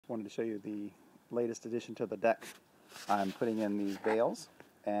wanted to show you the latest addition to the deck. I'm putting in these bales,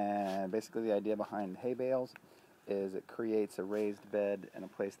 and basically the idea behind hay bales is it creates a raised bed in a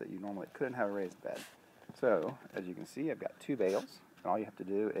place that you normally couldn't have a raised bed. So, as you can see, I've got 2 bales, and all you have to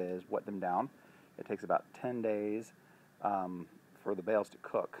do is wet them down. It takes about 10 days for the bales to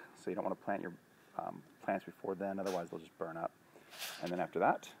cook, so you don't want to plant your plants before then, otherwise they'll just burn up. And then after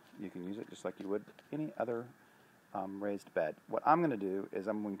that, you can use it just like you would any other raised bed. What I'm going to do is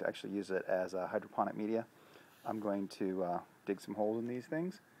I'm going to actually use it as a hydroponic media. I'm going to dig some holes in these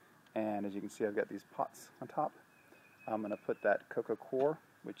things, and as you can see, I've got these pots on top. I'm going to put that cocoa core,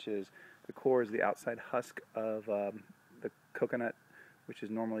 which is, the core is the outside husk of the coconut, which is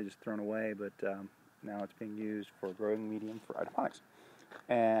normally just thrown away, but now it's being used for a growing medium for hydroponics.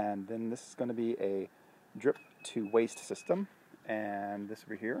 And then this is going to be a drip to waste system, and this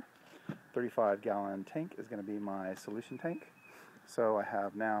over here, 35-gallon tank, is going to be my solution tank. So I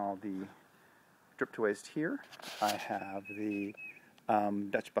have now the drip to waste here. I have the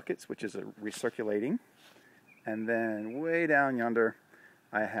Dutch buckets, which is a recirculating, and then way down yonder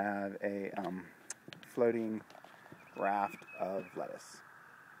I have a floating raft of lettuce.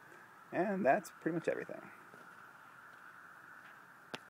 And that's pretty much everything.